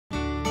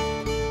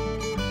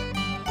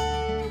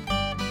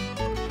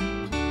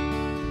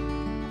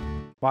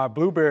My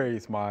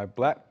blueberries, my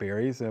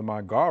blackberries, and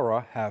my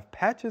gaura have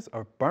patches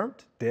of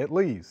burnt dead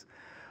leaves.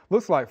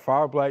 Looks like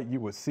fire blight you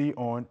would see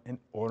on an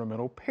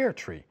ornamental pear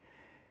tree.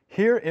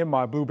 Here in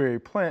my blueberry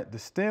plant, the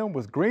stem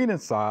was green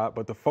inside,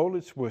 but the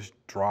foliage was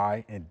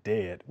dry and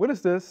dead. What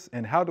is this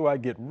and how do I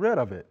get rid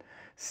of it?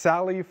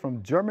 Sally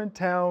from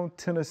Germantown,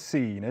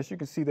 Tennessee. And as you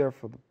can see there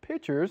for the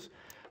pictures,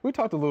 we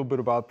talked a little bit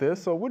about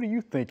this. So what are you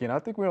thinking? I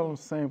think we're on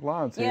the same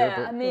lines here.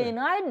 Yeah, I mean,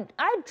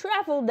 I'd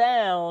travel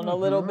down a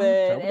little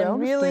bit and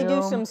really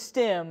do some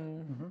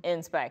stem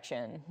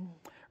inspection.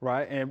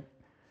 Right, and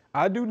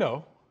I do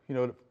know,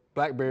 the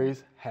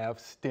blackberries have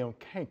stem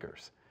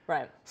cankers.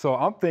 Right. So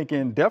I'm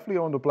thinking definitely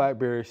on the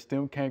blackberry,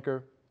 stem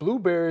canker,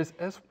 blueberries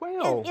as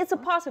well. It's a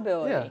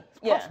possibility. Yeah, it's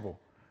possible.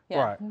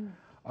 Yeah. Right.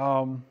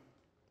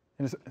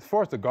 And as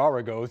far as the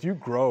gaura goes, you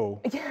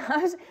grow.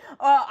 Yeah,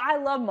 I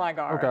love my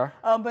gaura. Okay.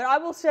 But I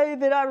will say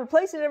that I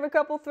replace it every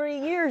 3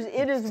 years.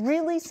 It is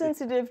really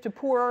sensitive to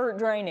poor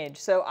drainage.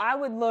 So I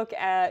would look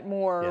at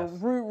more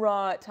root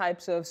rot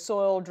types of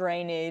soil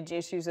drainage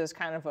issues as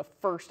kind of a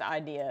first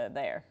idea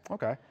there.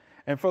 Okay.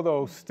 And for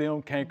those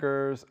stem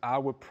cankers, I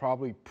would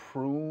probably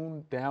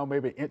prune down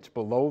maybe an inch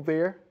below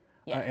there.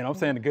 Yeah. And I'm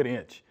saying a good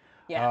inch.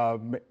 Yeah.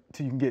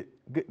 So you can get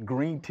good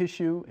green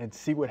tissue and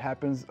see what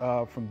happens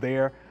from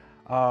there.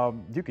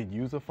 You could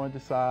use a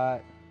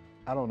fungicide.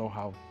 I don't know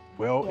how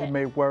well it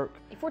may work.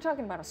 If we're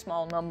talking about a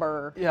small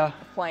number of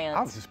plants.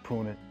 I would just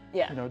prune it.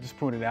 Yeah. Just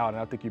prune it out,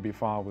 and I think you'd be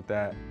fine with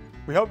that.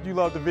 We hope you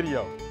loved the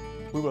video.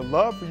 We would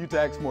love for you to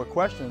ask more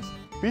questions.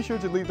 Be sure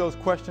to leave those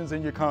questions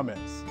in your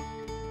comments.